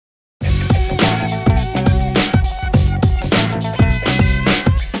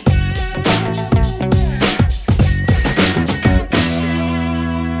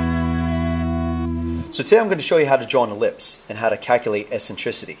today I'm going to show you how to draw an ellipse and how to calculate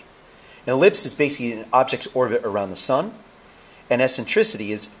eccentricity. An ellipse is basically an object's orbit around the sun, and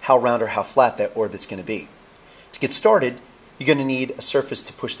eccentricity is how round or how flat that orbit's going to be. To get started, you're going to need a surface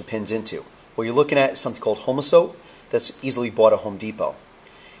to push the pins into. What you're looking at is something called Homosoap that's easily bought at Home Depot.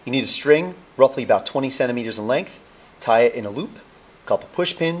 You need a string roughly about 20 centimeters in length, tie it in a loop, a couple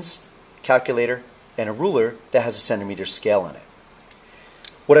push pins, calculator, and a ruler that has a centimeter scale on it.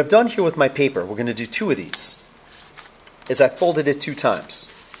 What I've done here with my paper, we're going to do two of these, is I folded it 2 times.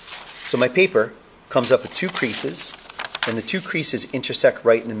 So my paper comes up with 2 creases, and the 2 creases intersect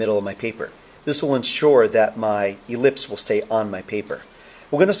right in the middle of my paper. This will ensure that my ellipse will stay on my paper.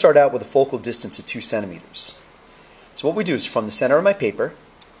 We're going to start out with a focal distance of 2 centimeters. So what we do is from the center of my paper,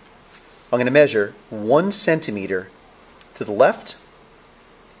 I'm going to measure 1 centimeter to the left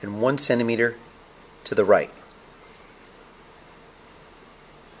and 1 centimeter to the right.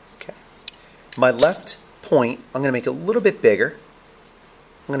 Okay. My left point, I'm going to make it a little bit bigger.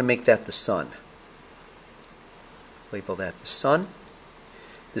 I'm going to make that the sun. Label that the sun.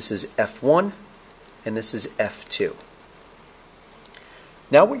 This is F1 and this is F2.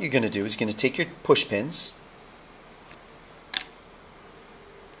 Now what you're going to do is you're going to take your push pins,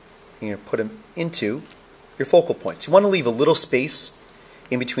 and you're going to put them into your focal points. You want to leave a little space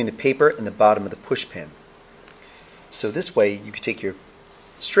in between the paper and the bottom of the push pin. So this way you can take your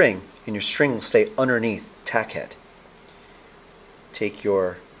string and your string will stay underneath the tack head. Take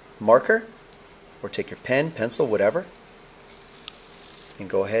your marker or take your pen, pencil, whatever, and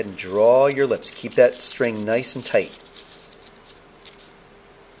go ahead and draw your ellipse. Keep that string nice and tight.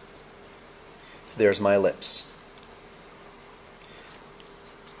 So there's my ellipse.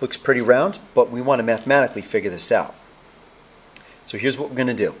 Looks pretty round, but we want to mathematically figure this out. So here's what we're going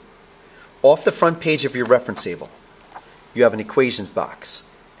to do. Off the front page of your reference table, you have an equations box.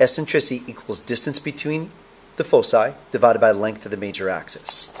 Eccentricity equals distance between the foci divided by the length of the major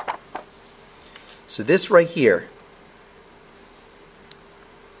axis. So this right here,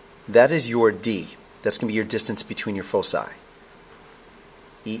 that is your D. That's going to be your distance between your foci.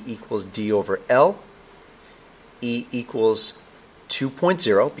 E equals D over L. E equals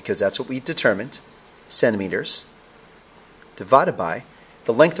 2.0, because that's what we determined, centimeters, divided by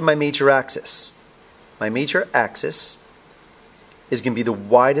the length of my major axis. My major axis is going to be the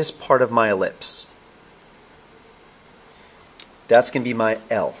widest part of my ellipse. That's going to be my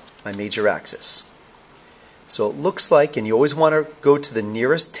L, my major axis. So it looks like, and you always want to go to the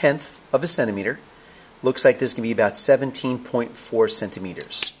nearest tenth of a centimeter, looks like this is going to be about 17.4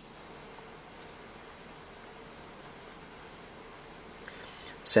 centimeters.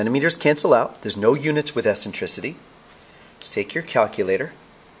 Centimeters cancel out. There's no units with eccentricity. Just take your calculator.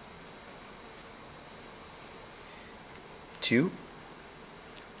 2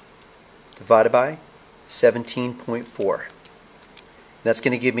 divided by 17.4. That's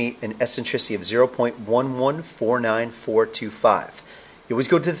going to give me an eccentricity of 0.1149425. You always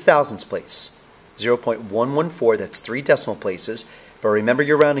go to the thousandths place. 0.114, that's 3 decimal places. But remember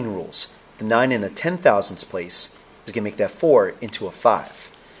your rounding rules. The 9 in the 10,000ths place is going to make that 4 into a 5.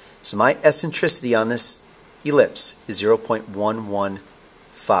 So my eccentricity on this ellipse is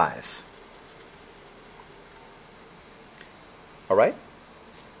 0.115. Alright?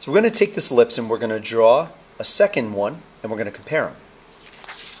 So we're going to take this ellipse and we're going to draw a second one and we're going to compare them.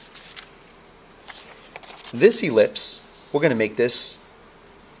 This ellipse, we're going to make this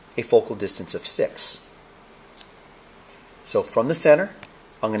a focal distance of 6. So from the center,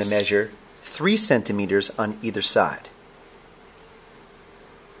 I'm going to measure 3 centimeters on either side.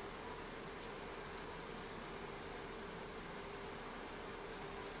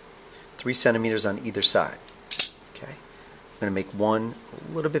 Three centimeters on either side. Okay. I'm going to make one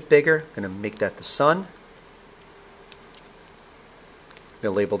a little bit bigger. I'm going to make that the sun. I'm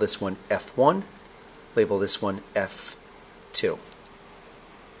going to label this one F1. Label this one F2.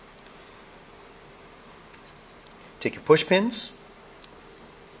 Take your push pins.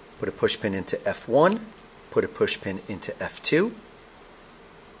 Put a push pin into F1. Put a push pin into F2.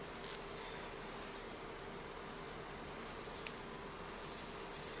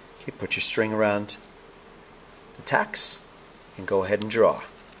 Okay, put your string around the tacks and go ahead and draw.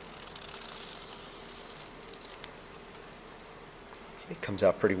 Okay, it comes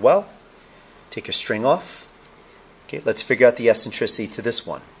out pretty well. Take your string off. Okay, let's figure out the eccentricity to this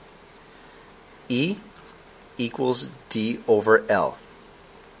one. E equals D over L.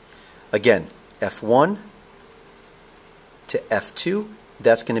 Again, F1 to F2,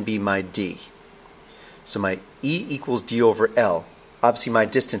 that's going to be my D. So my E equals D over L. Obviously my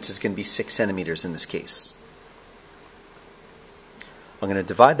distance is going to be 6 centimeters in this case. I'm going to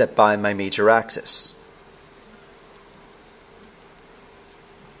divide that by my major axis.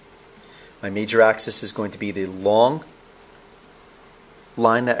 My major axis is going to be the long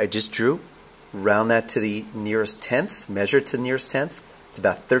line that I just drew. Round that to the nearest tenth, measure it to the nearest tenth. It's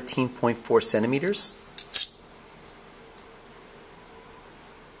about 13.4 centimeters.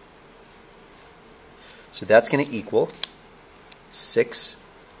 So that's going to equal 6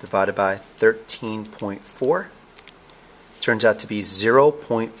 divided by 13.4. Turns out to be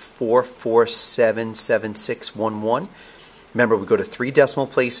 0.44776611. Remember, we go to 3 decimal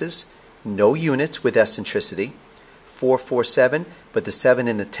places, no units with eccentricity. 447, but the 7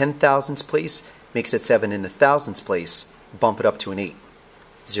 in the 10,000ths place makes it 7 in the thousandths place. Bump it up to an 8.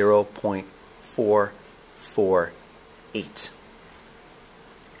 0.448.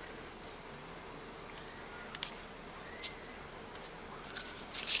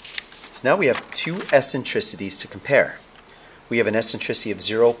 So now we have 2 eccentricities to compare. We have an eccentricity of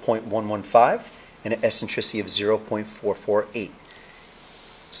 0.115 and an eccentricity of 0.448.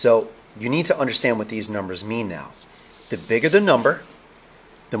 So you need to understand what these numbers mean now. The bigger the number,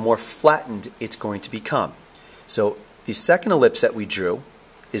 the more flattened it's going to become. So the second ellipse that we drew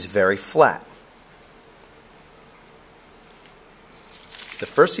is very flat. The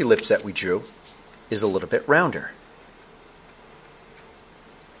first ellipse that we drew is a little bit rounder.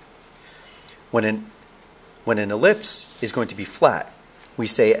 When an ellipse is going to be flat, we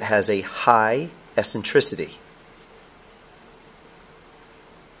say it has a high eccentricity.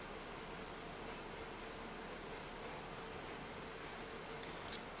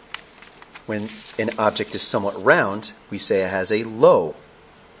 When an object is somewhat round, we say it has a low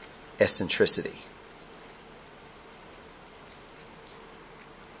eccentricity.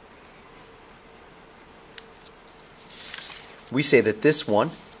 We say that this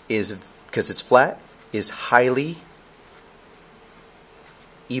one is, because it's flat, is highly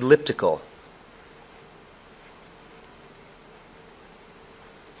elliptical.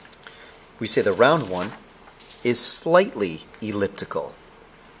 We say the round one is slightly elliptical.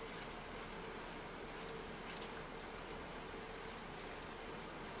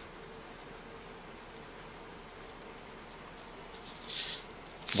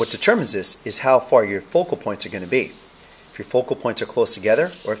 What determines this is how far your focal points are going to be. If your focal points are close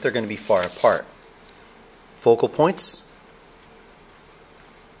together or if they're going to be far apart. Focal points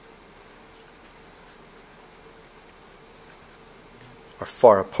are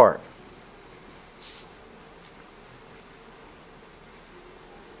far apart.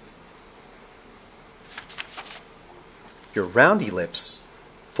 Your round ellipse,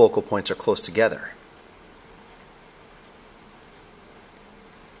 focal points are close together.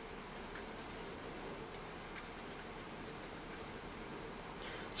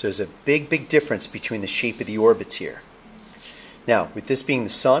 So there's a big difference between the shape of the orbits here. Now, with this being the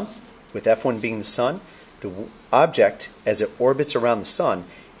sun, with F1 being the sun, the object, as it orbits around the sun,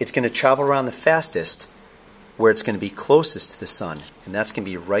 it's going to travel around the fastest where it's going to be closest to the sun, and that's going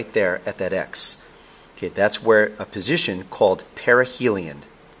to be right there at that X. Okay, that's where a position called perihelion.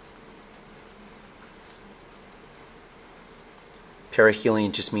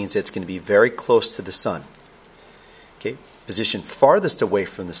 Perihelion just means it's going to be very close to the sun. Okay, position farthest away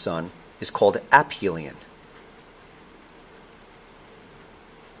from the sun is called aphelion.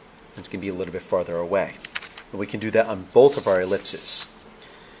 It's going to be a little bit farther away. And we can do that on both of our ellipses.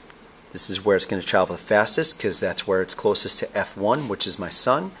 This is where it's going to travel the fastest because that's where it's closest to F1, which is my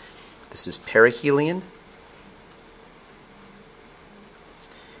sun. This is perihelion.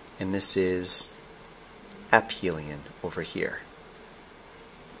 And this is aphelion over here.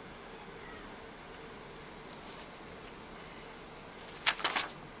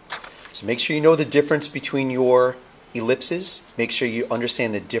 So make sure you know the difference between your ellipses. Make sure you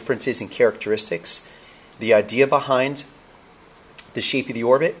understand the differences in characteristics. The idea behind the shape of the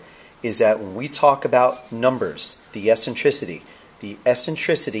orbit is that when we talk about numbers, the eccentricity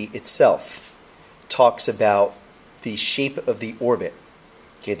itself talks about the shape of the orbit.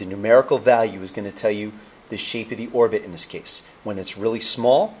 Okay, the numerical value is going to tell you the shape of the orbit in this case. When it's really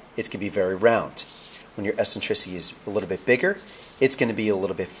small, it's going to be very round. When your eccentricity is a little bit bigger, it's going to be a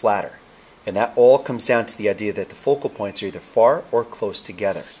little bit flatter. And that all comes down to the idea that the focal points are either far or close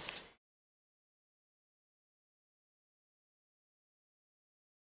together.